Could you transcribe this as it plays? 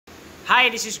Hi,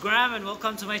 this is Graham and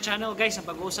welcome to my channel guys. Ang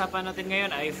pag-uusapan natin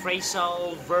ngayon ay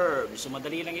phrasal verbs. So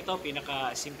madali lang ito,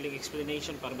 pinaka-simpleng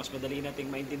explanation para mas madali nating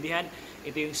maintindihan.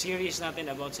 Ito yung series natin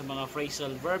about sa mga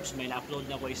phrasal verbs. May na-upload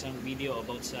na ko isang video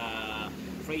about sa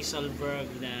phrasal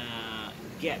verb na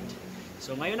get.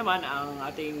 So ngayon naman, ang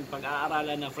ating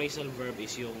pag-aaralan na phrasal verb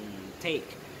is yung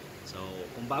take. So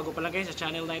kung bago pa lang kayo sa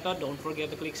channel na ito, don't forget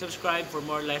to click subscribe for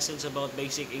more lessons about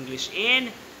basic English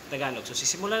in Tagalog. So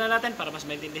sisimulan na natin para mas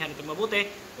maintindihan ito mabuti.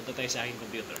 Punta tayo sa aking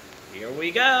computer. Here we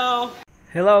go!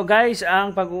 Hello guys!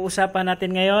 Ang pag-uusapan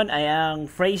natin ngayon ay ang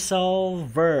phrasal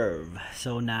verb.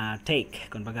 So na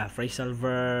take. Kumbaga phrasal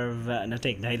verb na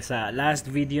take. Dahil sa last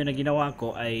video na ginawa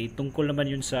ko ay tungkol naman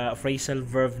yun sa phrasal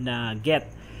verb na get.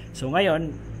 So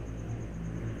ngayon,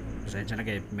 pasensya na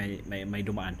kayo, may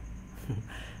dumaan.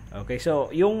 Okay, so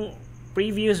yung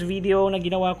previous video na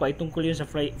ginawa ko ay tungkol yun sa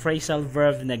phrasal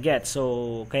verb na get.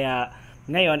 So, kaya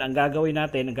ngayon, ang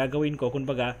gagawin ko,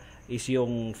 kumbaga, is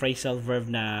yung phrasal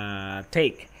verb na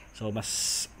take. So,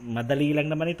 mas madali lang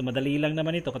naman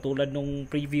ito. Katulad nung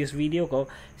previous video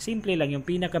ko, simple lang, yung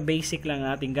pinaka-basic lang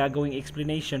ating gagawing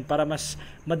explanation para mas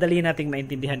madali nating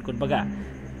maintindihan, kumbaga.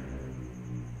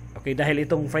 Okay, dahil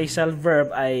itong phrasal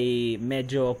verb ay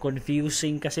medyo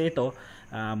confusing kasi ito,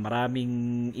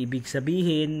 maraming ibig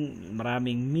sabihin,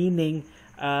 maraming meaning,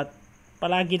 at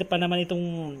palagi pa naman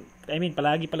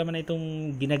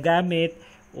itong ginagamit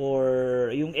or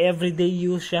yung everyday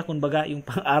use siya, kumbaga yung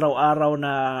pang-araw-araw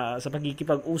na sa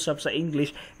pakikipag-usap sa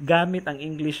English, gamit ang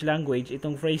English language,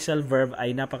 itong phrasal verb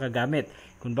ay napakagamit,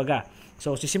 kumbaga.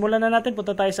 So sisimulan na natin,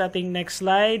 punta tayo sa ating next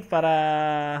slide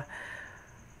para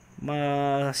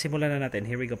masimulan na natin.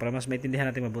 Here we go, para mas maintindihan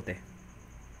natin mabuti.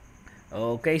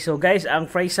 Okay, so guys, ang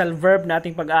phrasal verb na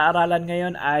ating pag-aaralan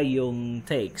ngayon ay yung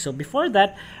take. So before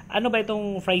that, ano ba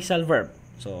itong phrasal verb?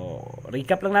 So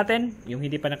recap lang natin, yung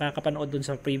hindi pa nakakapanood dun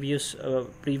sa previous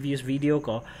video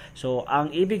ko. So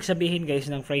ang ibig sabihin guys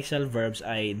ng phrasal verbs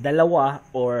ay dalawa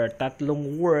or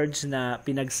tatlong words na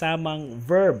pinagsamang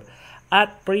verb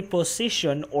at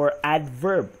preposition or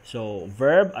adverb. So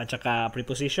verb at saka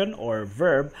preposition or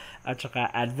verb at saka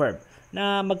adverb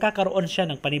na magkakaroon siya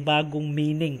ng panibagong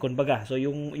meaning, kumbaga. So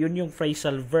yun yung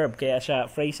phrasal verb, kaya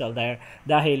siya phrasal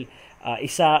dahil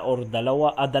isa or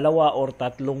dalawa or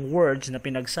tatlong words na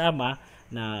pinagsama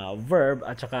na verb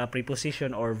at saka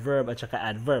preposition or verb at saka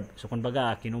adverb. So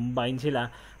kumbaga kinumbine sila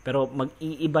pero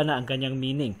mag-iiba na ang kanyang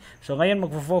meaning. So ngayon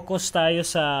magfo-focus tayo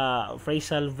sa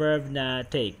phrasal verb na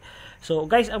take. So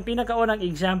guys, ang pinakaunang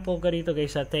example ko dito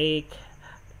guys sa take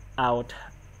out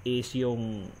is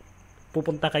yung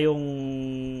pupunta kayong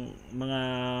mga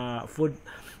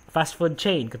fast food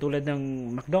chain katulad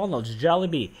ng McDonald's,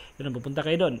 Jollibee, yun, pupunta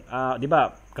kayo doon. 'Di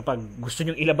ba? Kapag gusto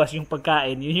niyo ilabas yung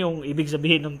pagkain, yun yung ibig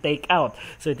sabihin ng take out.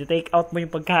 So i-take out mo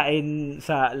yung pagkain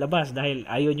sa labas dahil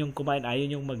ayaw niyo kumain, ayaw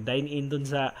niyo mag-dine in doon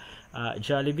sa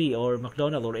Jollibee or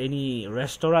McDonald's or any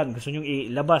restaurant. Gusto niyo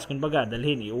ilabas, kumbaga,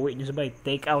 dalhin, iuwi niyo sabay,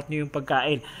 take out niyo yung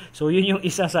pagkain. So yun yung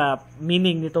isa sa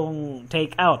meaning nitong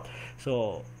take out.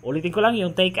 So ulitin ko lang,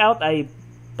 yung take out ay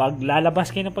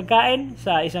paglalabas kayo ng pagkain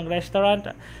sa isang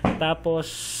restaurant, tapos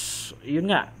yun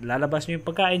nga, lalabas niyo yung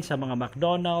pagkain sa mga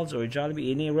McDonald's or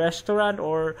Jollibee, any restaurant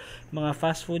or mga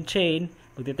fast food chain,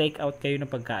 magte-take out kayo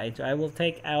ng pagkain. So I will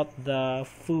take out the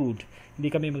food. Hindi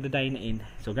kami magda-dine in.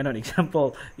 So ganun,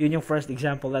 example, yun yung first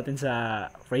example natin sa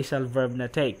phrasal verb na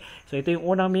take. So ito yung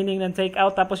unang meaning ng take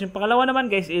out. Tapos yung pangalawa naman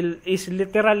guys is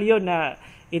literal yun na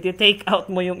iti-take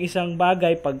out mo yung isang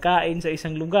bagay, pagkain sa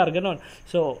isang lugar, ganun.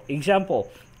 So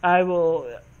example, I will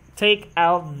take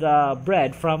out the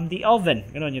bread from the oven.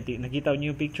 Ganun, yung nakita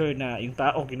niyo yung picture na yung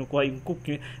tao kinukuha, yung cook,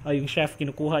 yung chef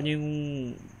kinukuha niya yung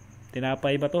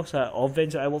tinapay ba to sa oven.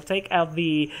 So I will take out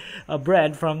the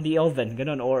bread from the oven,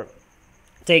 ganun, or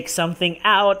take something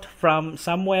out from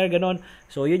somewhere, ganun.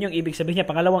 So yun yung ibig sabihin niya.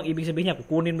 Pangalawang ibig sabihin niya,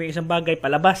 kukunin mo yung isang bagay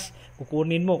palabas,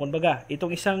 kukunin mo, kumbaga.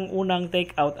 Itong isang unang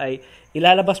take out ay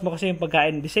ilalabas mo kasi yung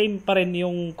pagkain. The same pa rin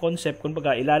yung concept,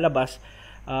 kumbaga ilalabas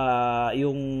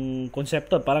yung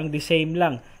konsepto, parang the same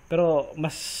lang. Pero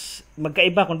mas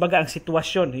magkaiba, kumbaga, ang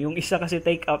sitwasyon. Yung isa kasi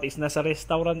take out is nasa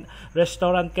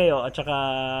restaurant kayo at saka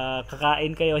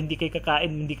kakain kayo, hindi kayo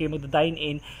kakain, hindi kayo magda-dine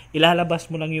in, ilalabas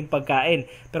mo lang yung pagkain.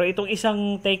 Pero itong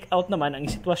isang take out naman, ang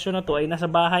sitwasyon na to ay nasa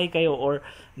bahay kayo or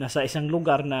nasa isang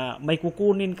lugar na may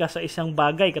kukunin ka sa isang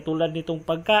bagay, katulad nitong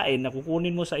pagkain na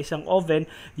kukunin mo sa isang oven.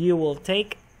 You will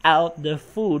take out the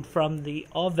food from the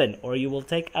oven or you will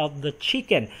take out the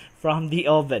chicken from the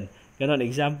oven. Ganon,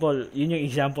 example, yun yung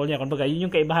example niya. Kumbaga, yun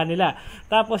yung kaibahan nila.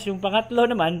 Tapos, yung pangatlo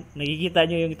naman, nakikita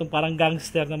nyo yung itong parang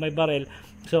gangster na may barel.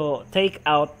 So, take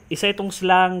out, isa itong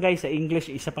slang guys sa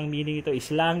English, isa pang meaning ito,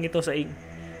 slang ito sa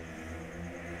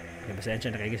Okay, pasensya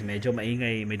na kayo guys, medyo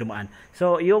maingay, may dumaan.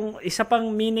 So, yung isa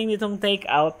pang meaning nitong take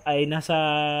out ay nasa,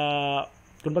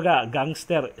 kumbaga,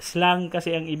 gangster. Slang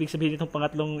kasi ang ibig sabihin nitong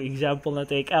pangatlong example na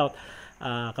take out.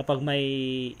 Kapag may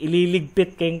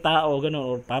ililigpit kayong tao, ganun,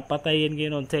 or papatayin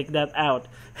kayo nun, take that out.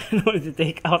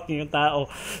 Take out niyo yung tao.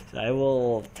 So, I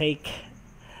will take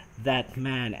that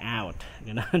man out.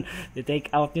 Ganun. I-take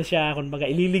out nyo siya, kumbaga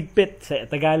ililigpit sa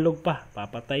Tagalog pa,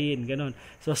 papatayin, ganun.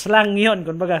 So slang 'yon,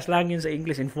 kumbaga slang 'yun sa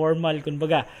English, informal,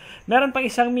 kumbaga. Meron pang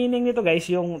isang meaning nito, guys,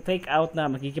 yung take out na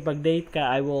makikipag-date ka,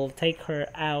 I will take her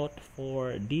out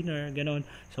for dinner, ganun.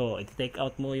 So i-take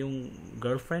out mo yung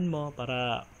girlfriend mo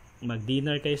para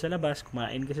mag-dinner kayo sa labas,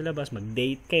 kumain kayo sa labas,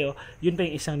 mag-date kayo. Yun pa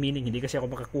yung isang meaning. Hindi kasi ako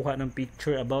makakuha ng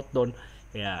picture about doon.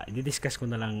 Kaya, i-discuss ko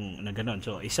na lang na ganun.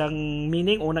 So, isang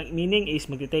meaning, unang meaning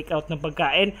is mag-take out ng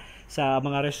pagkain sa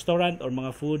mga restaurant or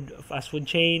mga fast food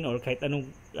chain or kahit anong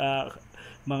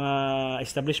mga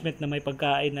establishment na may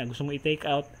pagkain na gusto mo i-take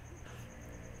out.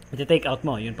 I-take out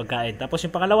mo yung pagkain. Tapos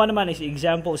yung pangalawa naman is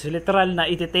example, is literal na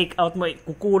i-take out mo,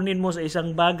 kukunin mo sa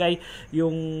isang bagay,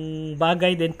 yung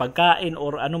bagay din, pagkain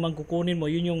or ano man kukunin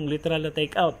mo, yun yung literal na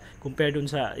take out compared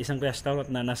dun sa isang restaurant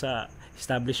na nasa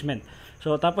establishment.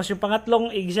 So, tapos yung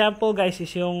pangatlong example, guys, is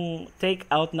yung take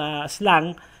out na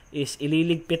slang is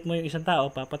ililigpit mo yung isang tao,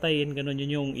 papatayin, ganun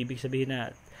yun yung ibig sabihin na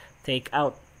take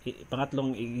out.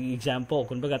 Pangatlong example,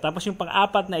 kumbaga. Tapos yung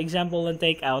pang-apat na example ng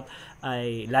take out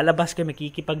ay lalabas ka,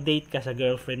 makikipag-date ka sa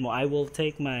girlfriend mo. I will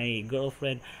take my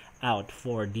girlfriend out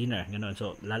for dinner. Ganun.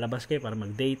 So, lalabas kayo para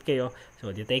mag-date kayo. So,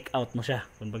 di-take out mo siya,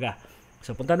 kumbaga.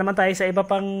 So, punta naman tayo sa iba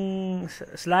pang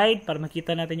slide para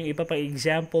makita natin yung iba pang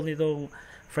example nitong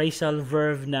phrasal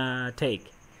verb na take.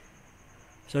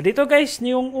 So, dito guys,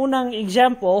 yung unang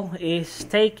example is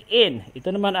take in.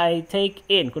 Ito naman ay take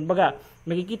in. Kumbaga,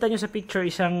 makikita nyo sa picture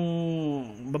isang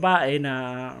babae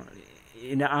na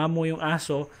inaamo yung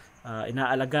aso,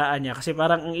 inaalagaan niya. Kasi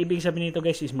parang ang ibig sabihin nito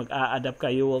guys is mag-a-adapt ka.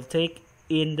 You will take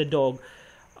in the dog.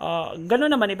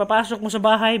 Gano'n naman, ipapasok mo sa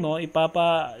bahay mo,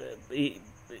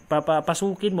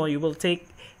 ipapasukin mo, you will take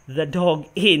the dog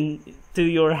in to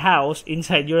your house,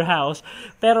 inside your house.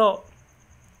 Pero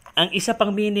ang isa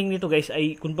pang meaning nito guys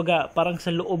ay kumbaga parang sa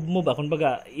loob mo ba,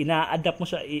 kumbaga ina-adapt mo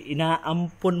siya,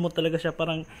 inaampon mo talaga siya,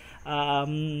 parang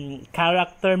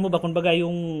character mo ba, kumbaga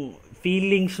yung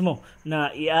feelings mo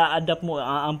na i-adapt mo,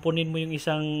 aamponin mo yung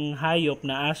isang hayop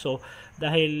na aso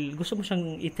dahil gusto mo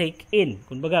siyang i-take in,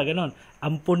 kumbaga ganon,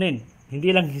 ampunin.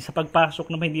 Hindi lang sa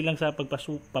pagpasok naman, hindi lang sa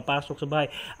papasok sa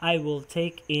bahay. I will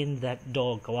take in that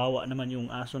dog. Kawawa naman yung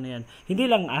aso na yan.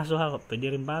 Hindi lang aso ha,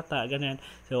 pwede rin bata, ganyan.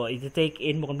 So, i-take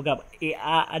in mo, kumbaga,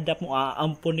 i-adapt mo,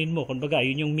 aampunin mo, kumbaga,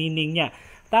 yun yung meaning niya.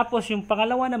 Tapos, yung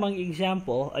pangalawa namang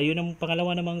example, ay yun ang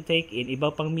pangalawa namang take in,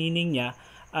 iba pang meaning niya,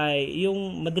 ay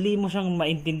yung madali mo siyang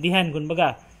maintindihan,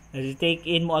 kumbaga, na-take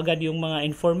in mo agad yung mga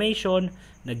information,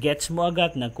 na-gets mo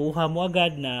agad, nakuha mo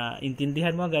agad,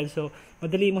 na-intindihan mo agad. So,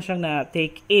 madali mo siyang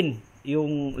na-take in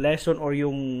yung lesson or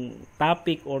yung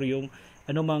topic or yung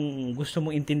ano mang gusto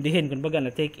mong intindihin. Kumbaga,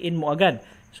 na-take in mo agad.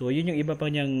 So, yun yung iba pa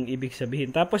niyang ibig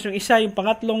sabihin. Tapos, yung isa, yung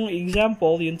pangatlong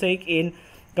example, yung take in,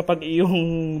 kapag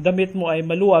yung damit mo ay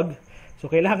maluwag, so,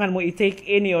 kailangan mo i-take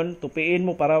in yun, tupiin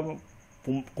mo para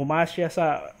kumasya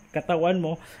sa katawan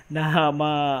mo na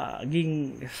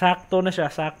maging sakto na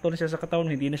siya sa katawan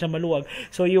mo, hindi na siya maluwag.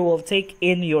 So you will take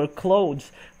in your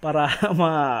clothes para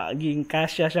maging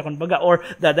kasya siya, kumbaga, or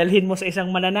dadalhin mo sa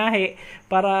isang mananahi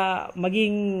para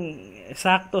maging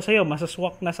sakto sa iyo,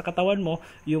 masaswak na sa katawan mo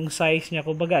yung size niya,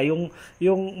 kumbaga. Yung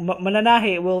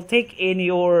mananahi will take in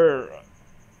your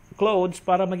clothes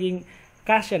para maging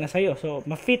kasya na sa'yo. So,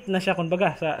 ma-fit na siya,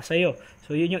 kumbaga, sa'yo.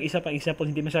 So, yun yung isa pang example.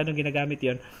 Hindi masyadong ginagamit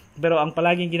yon. Pero, ang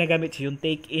palaging ginagamit yung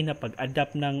take-in na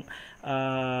pag-adapt ng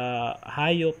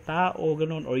hayop, tao,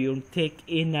 ganun. Or yung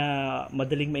take-in na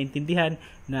madaling maintindihan,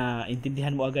 na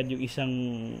intindihan mo agad yung isang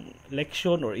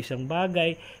leksyon or isang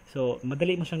bagay. So,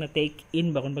 madali mo siyang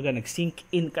na-take-in ba? Kumbaga,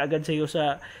 nag-sink-in ka agad sa'yo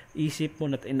sa isip mo,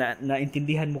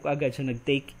 na-intindihan mo ka agad. So,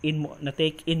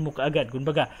 na-take-in mo ka agad.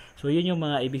 Kumbaga, so, yun yung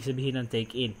mga ibig sabihin ng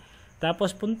take-in.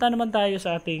 Tapos, punta naman tayo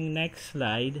sa ating next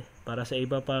slide para sa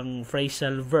iba pang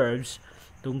phrasal verbs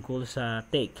tungkol sa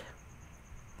take.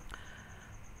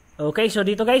 Okay, so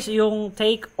dito guys, yung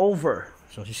take over.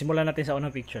 So, sisimulan natin sa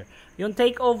unang picture. Yung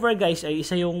take over guys, ay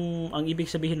isa yung, ang ibig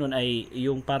sabihin nun ay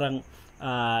yung parang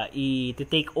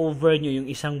i-take over nyo yung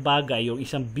isang bagay, yung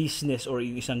isang business or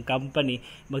yung isang company,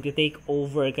 mag-take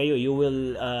over kayo. You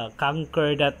will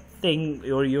conquer that thing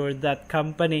or that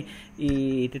company,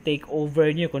 i-take over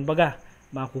nyo. Kumbaga,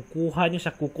 makukuha nyo sa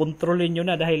kukontrolin nyo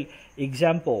na dahil,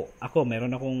 example, ako,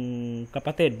 meron akong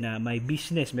kapatid na may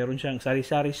business, meron siyang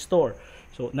sari-sari store.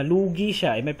 So, nalugi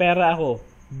siya, may pera ako.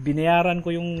 binayaran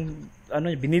ko yung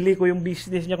binili ko yung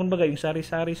business niya, kumbaga yung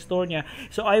sari-sari store niya.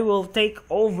 So I will take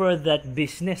over that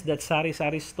business, that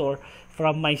sari-sari store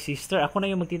from my sister. Ako na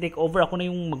yung magti-take over, ako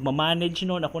na yung magma-manage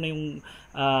noon, ako na yung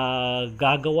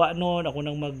gagawa noon, ako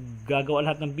nang maggagawa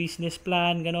lahat ng business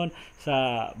plan, ganon,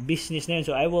 sa business na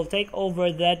yun. So I will take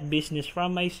over that business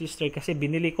from my sister kasi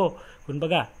binili ko.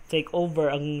 Kumbaga, take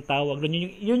over ang tawag doon.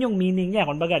 Yun yung meaning niya.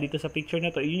 Kumbaga, dito sa picture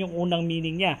na to, yun yung unang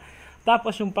meaning niya.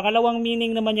 Tapos, yung pangalawang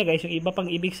meaning naman niya, guys, yung iba pang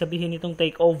ibig sabihin nitong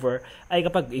take over, ay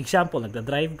kapag, example,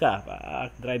 nagda-drive ka,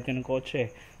 drive ka ng kotse,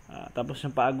 tapos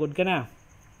napagod ka na.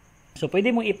 So,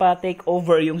 pwede mong ipa-take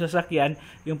over yung sasakyan,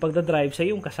 yung pagdadrive sa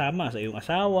iyong kasama, sa iyong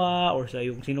asawa, or sa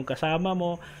iyong sinong kasama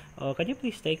mo. Can you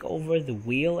please take over the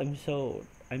wheel? I'm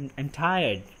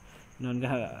tired.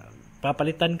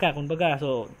 Papalitan ka, kumbaga.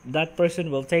 So, that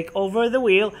person will take over the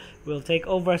wheel, will take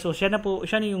over. So, siya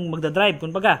na yung magdadrive,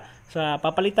 kumbaga. Sa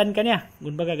papalitan ka niya,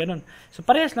 kumbaga, ganun. So,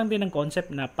 parehas lang din ang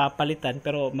concept na papalitan,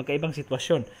 pero magkaibang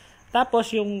sitwasyon. Tapos,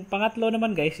 yung pangatlo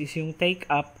naman, guys, is yung take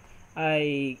up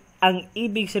ay, ang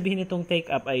ibig sabihin nitong take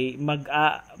up ay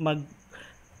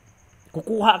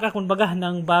kukuha ka, kumbaga,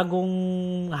 ng bagong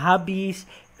hobbies,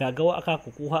 gagawa ka,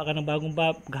 kukuha ka ng bagong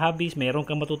hobbies, mayroon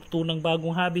kang matututunang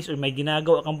bagong hobbies, or may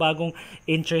ginagawa kang bagong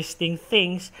interesting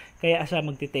things, kaya siya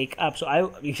magti-take up. So,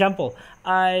 example,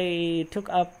 I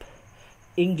took up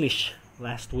English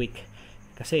last week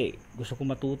kasi gusto ko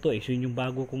matuto So, yun yung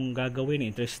bago kong gagawin,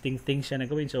 interesting things siya na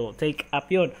gawin. So, take up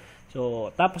yun.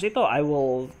 So, tapos ito, I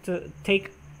will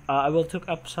take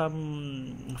up some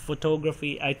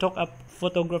photography. I took up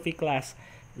photography class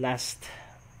last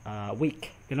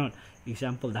week. Ganon.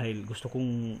 Example, dahil gusto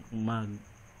kong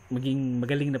maging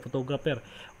magaling na photographer.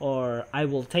 Or I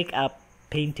will take up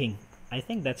painting. I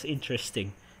think that's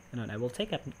interesting. Ganon. I will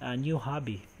take up a new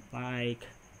hobby like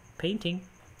painting.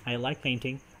 I like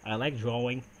painting. I like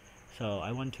drawing. So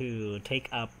I want to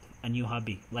take up a new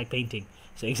hobby like painting.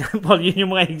 So example, yun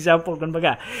yung mga example,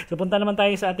 kumbaga. So punta naman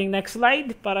tayo sa ating next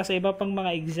slide para sa iba pang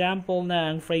mga example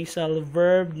ng phrasal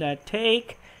verb na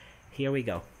take. Here we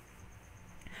go.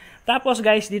 Tapos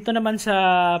guys, dito naman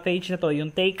sa page na to, yung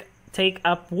take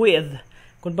up with,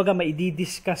 kumbaga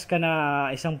maidi-discuss ka na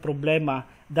isang problema,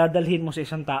 dadalhin mo sa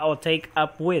isang tao. Take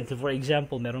up with, for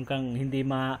example, meron kang hindi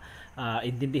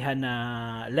intindihan na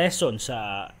lesson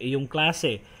sa iyong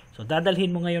klase. So,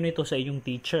 dadalhin mo ngayon ito sa iyong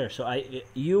teacher. So,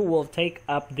 you will take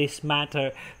up this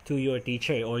matter to your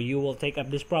teacher, or you will take up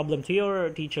this problem to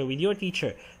your teacher with your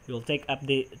teacher. You will take up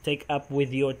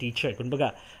with your teacher.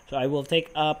 Kumbaga, so I will take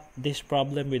up this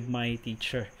problem with my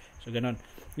teacher. So, ganon.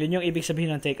 Yun yung ibig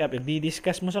sabihin ng take up.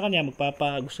 I-discuss mo sa kanya,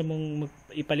 gusto mong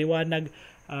ipaliwanag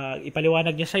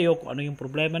niya sa iyo kung ano yung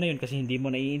problema na yun kasi hindi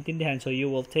mo naiintindihan. So, you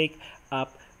will take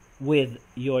up with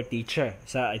your teacher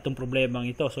sa itong problemang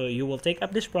ito. So, you will take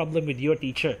up this problem with your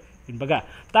teacher. Kumbaga.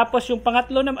 Tapos, yung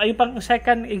pangatlo naman, yung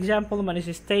second example naman is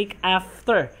take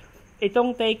after.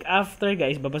 Itong take after,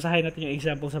 guys, babasahin natin yung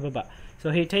example sa baba.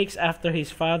 So, he takes after his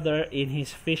father in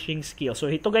his fishing skill. So,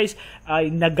 ito, guys,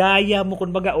 ay nagaya mo,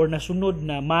 kumbaga, or nasunod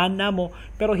na mana mo,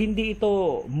 pero hindi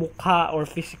ito mukha or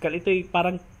physical. Ito ay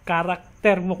parang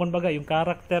karakter mo, kumbaga, yung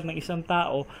karakter ng isang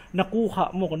tao,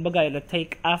 nakuha mo, kumbaga,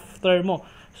 take after mo.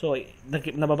 So,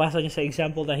 nababasa niya sa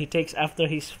example na he takes after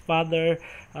his father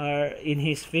in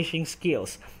his fishing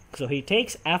skills. So, he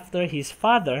takes after his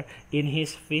father in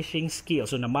his fishing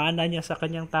skills. So, namana niya sa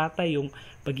kanyang tatay yung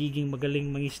pagiging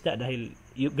magaling mangisda dahil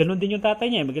ganun din yung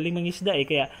tatay niya, magaling mangisda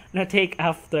kaya na-take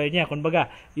after niya. Kumbaga,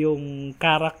 yung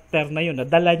character na yun,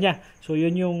 nadala niya. So,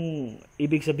 yun yung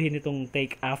ibig sabihin nitong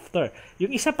take after.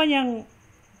 Yung isa pa niyang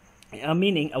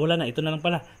meaning, wala na, ito na lang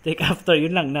pala. Take after,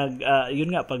 yun lang.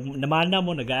 Yun nga, pag namana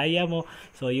mo, nagaya mo,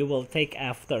 so you will take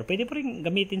after. Pwede pa rin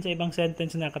gamitin sa ibang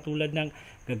sentence na katulad ng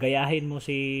gagayahin mo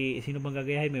sino bang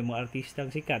gagayahin mo? Yung mga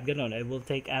artistang sikat, gano'n. I will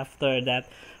take after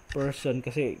that person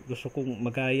kasi gusto kong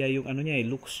magaya yung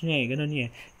looks niya gano'n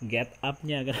niya. Get up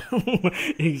niya, gano'n.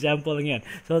 Example lang yan.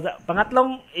 So,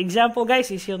 pangatlong example, guys,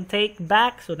 is yung take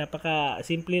back. So,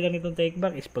 napaka-simple lang itong take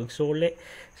back is pagsuli.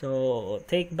 So,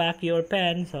 take back your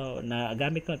pen. So,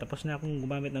 nagamit ko. Tapos na akong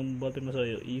gumamit ng ballpen mo. So,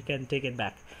 you can take it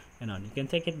back. Ganon. You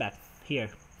can take it back. Here.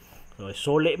 So,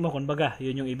 suli mo. Kumbaga,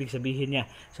 yun yung ibig sabihin niya.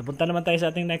 So, punta naman tayo sa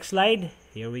ating next slide.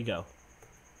 Here we go.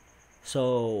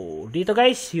 So, dito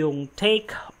guys, yung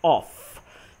take off.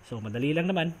 So, madali lang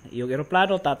naman. Yung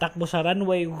eroplano, tatakbo sa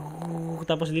runway.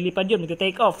 Tapos lilipad yun.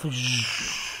 Mag-take off.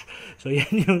 So, yan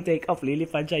yung take off.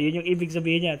 Lilipad siya. Yun yung ibig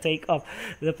sabihin niya. Take off.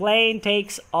 The plane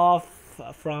takes off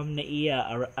from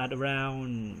NAIA at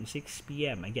around 6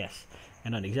 p.m. I guess.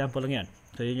 Ganon, example lang yan.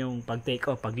 So, yun yung pag-take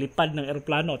off, paglipad ng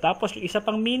eroplano. Tapos, yung isa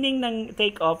pang meaning ng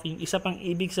take off, yung isa pang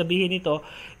ibig sabihin nito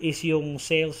is yung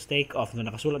sales take off. No,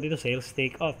 nakasulat dito, sales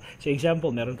take off. So,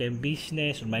 example, meron kayong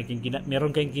business,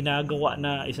 meron kayong ginagawa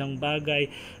na isang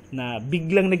bagay na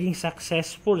biglang naging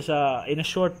successful in a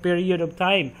short period of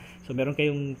time. So, meron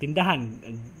kayong tindahan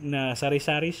na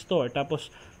sari-sari store.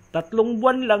 Tapos, 3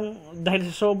 buwan lang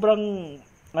dahil sa sobrang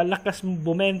lakas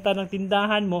bumenta ng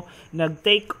tindahan mo,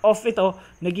 nag-take off ito,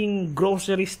 naging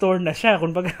grocery store na siya.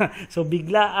 Kumbaga, so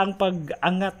bigla ang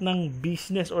pag-angat ng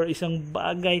business or isang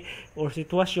bagay or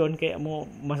sitwasyon, kaya mo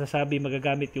masasabi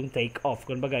magagamit yung take off.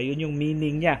 Kumbaga, yun yung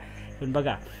meaning niya.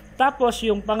 Kumbaga. Tapos,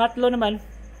 yung pangatlo naman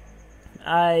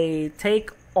ay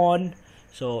take on.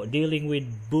 So, dealing with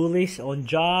bullies on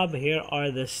job, here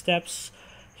are the steps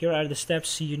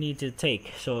you need to take.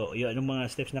 So, yun ang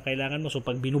mga steps na kailangan mo. So,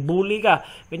 pag binubuli ka,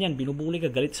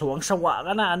 galit, sawang-sawa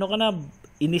ka na,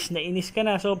 inis ka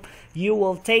na. So, you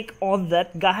will take on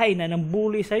that guy na nang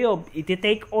bully sa'yo.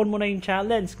 Iti-take on mo na yung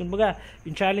challenge. Kumbaga,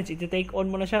 yung challenge, iti-take on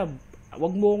mo na siya.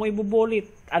 Wag mo akong ibubulit.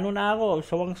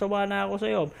 Sawang-sawa na ako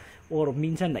sa'yo. Or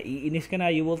minsan, naiinis ka na,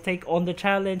 you will take on the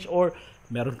challenge. Or,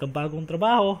 meron kang bagong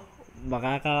trabaho,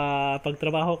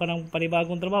 makakapagtrabaho ka ng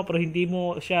panibagong trabaho, pero hindi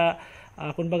mo siya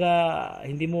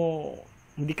hindi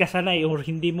ka sanay or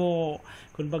hindi mo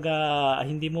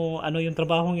yung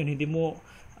trabahong yun, hindi mo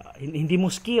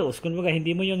skills,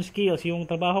 hindi mo yung skills yung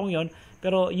trabahong yun,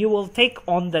 pero you will take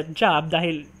on that job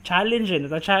dahil challenge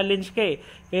ka eh.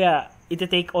 Kaya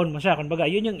iti-take on mo siya.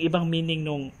 Yun yung ibang meaning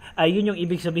yun yung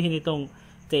ibig sabihin nitong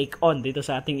take on dito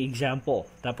sa ating example.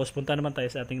 Tapos punta naman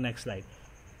tayo sa ating next slide.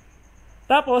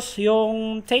 Tapos,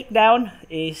 yung take down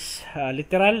is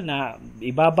literal na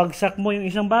ibabagsak mo yung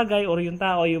isang bagay or yung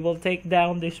tao. You will take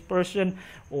down this person,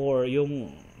 or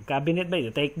yung cabinet ba,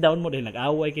 take down mo dahil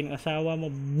nag-away kayo ng asawa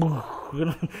mo,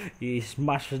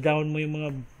 i-smash down mo yung mga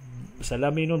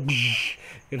salamin nun.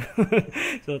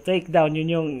 So, take down, yun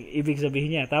yung ibig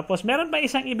sabihin niya. Tapos, meron pa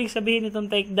isang ibig sabihin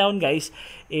nitong take down, guys,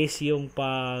 is yung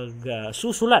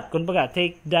susulat.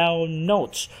 Take down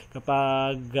notes.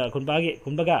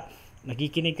 Kumbaga,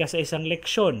 nakikinig ka sa isang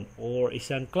leksyon or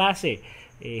isang klase,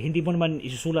 hindi mo naman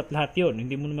isusulat lahat 'yon.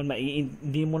 Hindi mo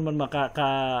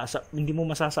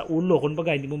masasaulo,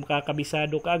 hindi mo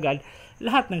makakabisado kaagad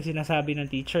lahat ng sinasabi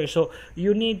ng teacher. So,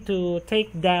 you need to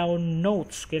take down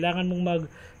notes. Kailangan mong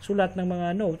magsulat ng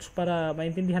mga notes para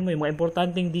maintindihan mo yung mga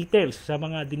importanteng details sa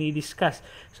mga dinidiscuss.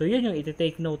 So, yun yung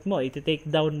iti-take note mo, iti-take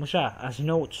down mo siya as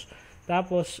notes.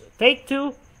 Tapos, take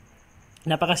two,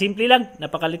 napakasimple lang,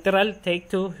 napaka-literal. Take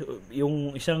two,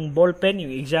 yung isang ball pen, yung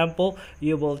example,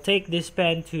 you will take this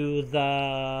pen to the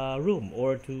room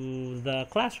or to the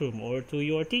classroom or to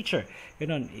your teacher.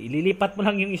 Ganun, ililipat mo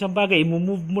lang yung isang bagay,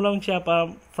 i-move mo lang siya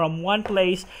from one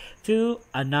place to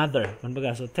another.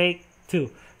 So, take two,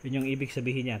 yun yung ibig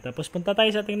sabihin niya. Tapos, punta tayo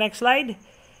sa ating next slide.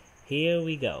 Here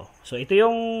we go. So, ito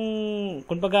yung,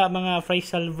 mga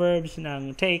phrasal verbs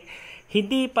ng take.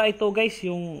 Hindi pa ito, guys,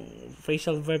 yung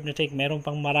phrasal verb na take. Meron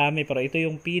pang marami, pero ito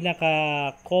yung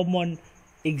pinaka-common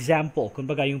example.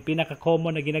 Yung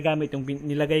pinaka-common na ginagamit, yung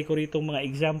nilagay ko rito mga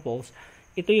examples,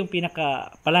 ito yung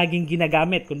palaging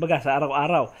ginagamit, sa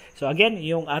araw-araw. So, again,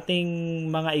 yung ating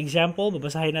mga example,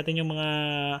 babasahin natin yung mga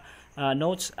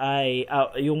notes, ay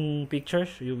yung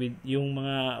pictures, yung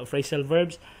mga phrasal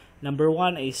verbs. Number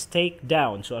 1 is take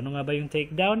down. So, ano nga ba yung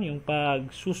take down? Yung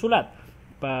pagsusulat,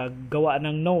 paggawa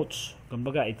ng notes.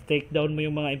 I-take down mo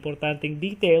yung mga importanteng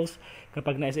details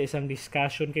kapag nasa isang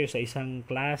discussion kayo, sa isang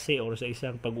klase or sa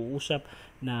isang pag-uusap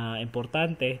na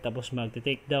importante, tapos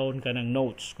mag-take down ka ng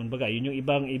notes. Yun yung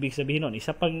ibang ibig sabihin nun.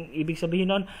 Isa pang ibig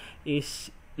sabihin nun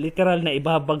is literal na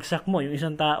ibabagsak mo yung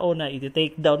isang tao na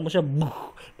i-take down mo siya,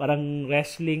 parang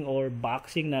wrestling or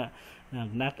boxing na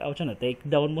knockout siya, na take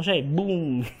down mo siya,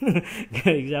 boom.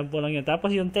 Example lang yun.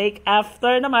 Tapos yung take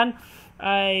after naman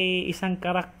ay isang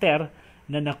karakter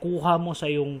na nakuha mo sa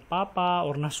iyong papa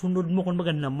or nasunod mo,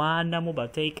 namana mo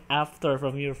ba, take after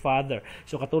from your father.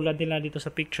 So, katulad nila dito sa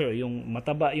picture, yung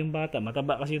mataba yung bata,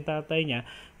 mataba kasi yung tatay niya,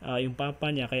 yung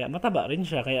papa niya, kaya mataba rin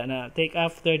siya, kaya na take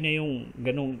after niya yung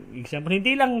ganung example.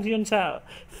 Hindi lang yun sa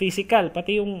physical,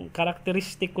 pati yung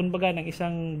characteristic, ng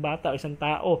isang bata o isang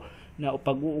tao na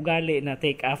pag-uugali na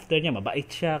take after niya, mabait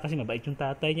siya kasi mabait yung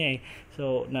tatay niya eh.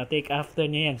 So, na take after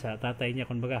niya yan sa tatay niya,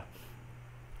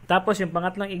 Tapos, yung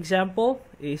pangatlong example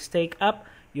is take up.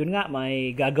 Yun nga,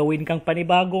 may gagawin kang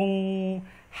panibagong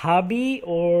hobby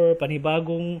or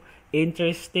panibagong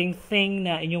interesting thing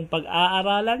na inyong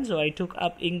pag-aaralan. So, I took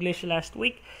up English last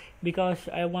week. because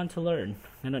I want to learn.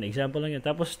 Ganun, example lang yun.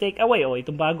 Tapos take away,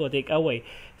 itong bago, take away.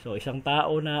 So isang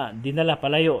tao na dinala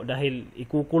palayo dahil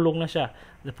ikukulong na siya.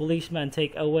 The policeman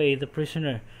take away the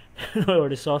prisoner or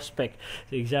the suspect.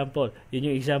 So example, yun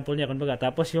yung example niya. Kumbaga.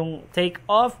 Tapos yung take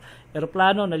off,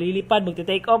 eroplano, nalilipad,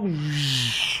 magte-take off,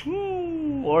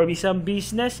 or isang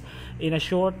business in a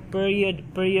short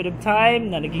period of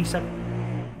time na naging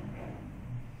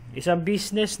isang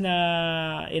business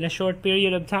na in a short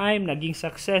period of time naging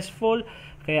successful,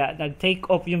 kaya nag-take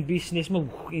off yung business mo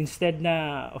instead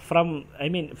na from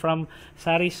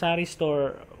sari-sari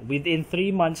store within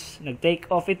 3 months nag-take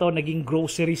off ito, naging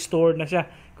grocery store na siya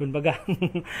kumbaga.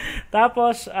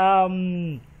 Tapos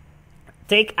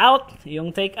take out,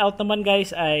 yung take out naman guys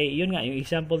ay yun nga, yung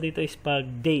example dito is pag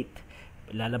date,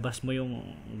 lalabas mo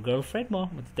yung girlfriend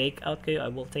mo, mag-take out kayo, I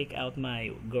will take out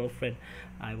my girlfriend,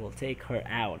 I will take her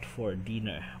out for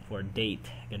dinner, for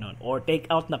date, ganon. Or take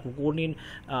out na kukunin,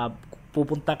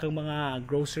 pupunta kang mga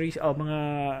groceries o mga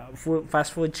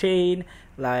fast food chain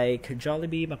like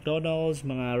Jollibee, McDonald's,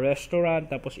 mga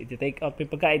restaurant, tapos iti-take out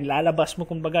yung pagkain, lalabas mo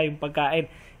kumbaga yung pagkain,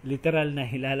 literal na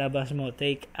ilalabas mo,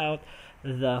 take out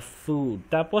the food.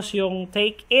 Tapos yung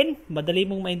take in, madali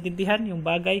mong maintindihan yung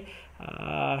bagay.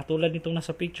 Tulad nitong nasa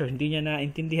picture, hindi niya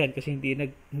naintindihan kasi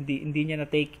hindi niya na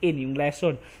take in yung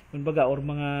lesson. Kumbaga, or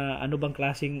mga ano bang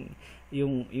klaseng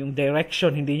yung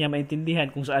direction, hindi niya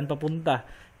maintindihan kung saan papunta.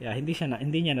 Hindi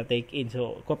niya na take in.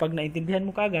 So, kapag naintindihan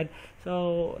mo kagad,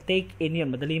 so take in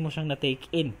 'yun, madali mo siyang na take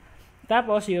in.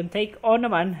 Tapos, yung take on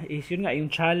naman is yun nga, yung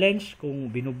challenge, kung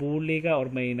binubuli ka or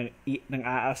may nang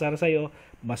aasar sa'yo,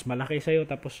 mas malaki sa'yo,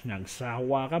 tapos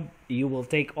nagsawa ka, you will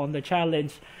take on the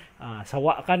challenge.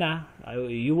 Sawa ka na,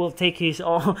 you will take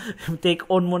take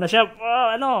on mo na siya,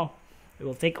 you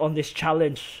will take on this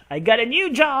challenge. I got a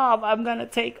new job, I'm gonna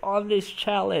take on this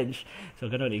challenge.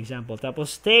 So, ganun, example.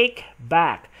 Tapos, take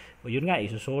back. Yun nga,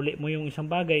 isusuli mo yung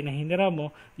isang bagay na hiniram mo,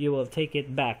 you will take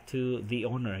it back to the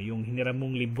owner, yung hiniram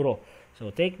mong libro. So,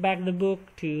 take back the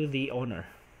book to the owner.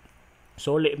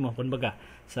 Suli mo, kumbaga,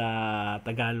 sa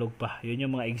Tagalog pa. Yun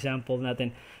yung mga example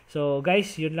natin. So,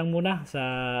 guys, yun lang muna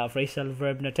sa phrasal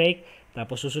verb na take.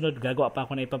 Tapos, susunod, gagawa pa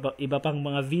ako na iba pang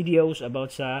mga videos about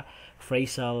sa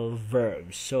phrasal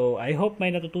verbs. So, I hope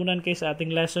may natutunan kayo sa ating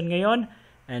lesson ngayon.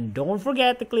 And don't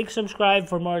forget to click subscribe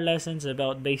for more lessons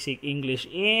about basic English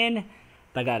in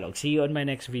Tagalog. See you on my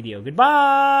next video.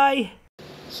 Goodbye!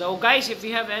 So guys, if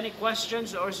you have any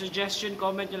questions or suggestion,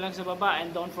 comment nyo lang sa baba.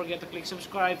 And don't forget to click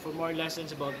subscribe for more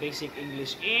lessons about basic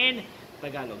English in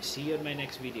Tagalog. See you in my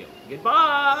next video.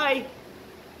 Goodbye!